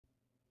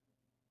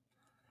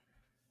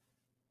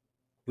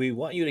We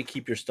want you to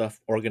keep your stuff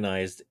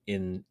organized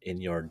in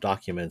your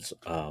documents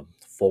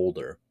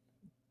folder,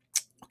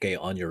 okay,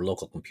 on your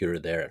local computer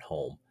there at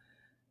home.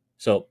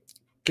 So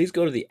please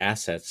go to the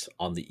assets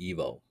on the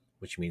Evo,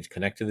 which means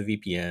connect to the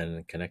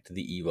VPN, connect to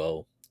the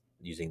Evo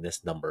using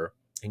this number,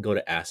 and go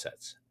to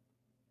assets.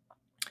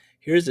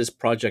 Here's this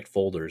project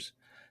folders,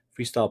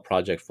 freestyle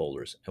project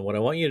folders. And what I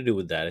want you to do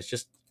with that is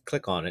just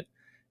click on it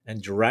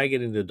and drag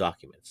it into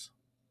documents.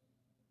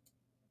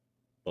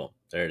 Boom,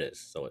 there it is.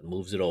 So it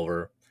moves it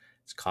over.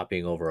 It's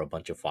copying over a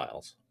bunch of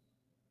files.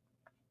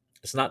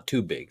 It's not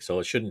too big, so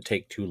it shouldn't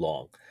take too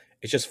long.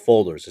 It's just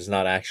folders. It's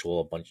not actual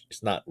a bunch.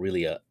 It's not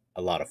really a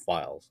lot of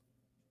files.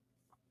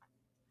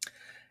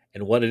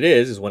 And what it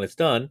is when it's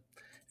done,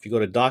 if you go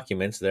to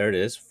documents, there it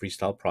is,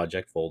 freestyle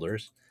project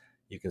folders.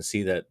 You can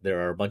see that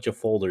there are a bunch of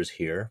folders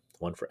here,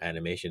 one for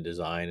animation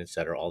design,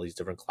 etc., all these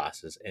different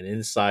classes. And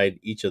inside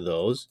each of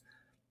those,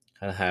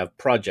 I have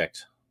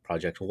project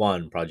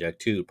 1,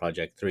 project 2,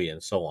 project 3,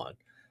 and so on.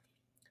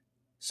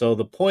 So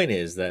the point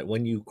is that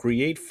when you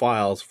create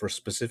files for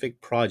specific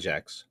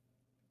projects,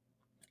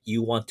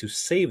 you want to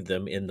save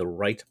them in the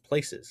right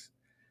places.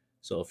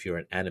 So if you're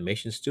an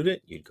animation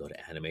student, you'd go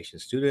to animation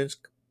students,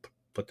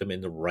 put them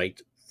in the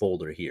right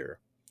folder here,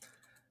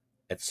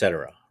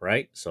 etc.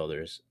 Right? So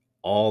there's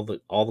all the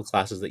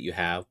classes that you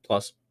have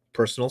plus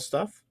personal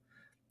stuff.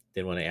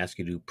 Then when I ask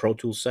you to do Pro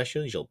Tools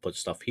sessions, you'll put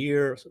stuff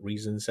here,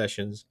 Reason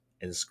sessions,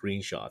 and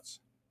screenshots.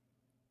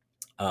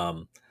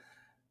 Um,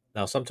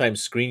 Now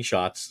sometimes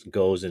screenshots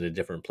goes in a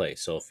different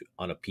place. So if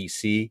on a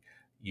PC,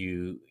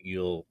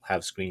 you'll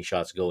have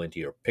screenshots go into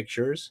your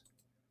pictures,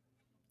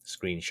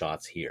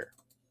 screenshots here.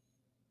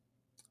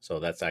 So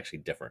that's actually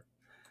different.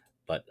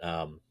 But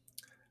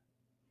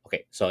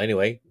okay, so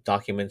anyway,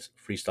 documents,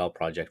 freestyle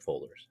project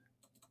folders.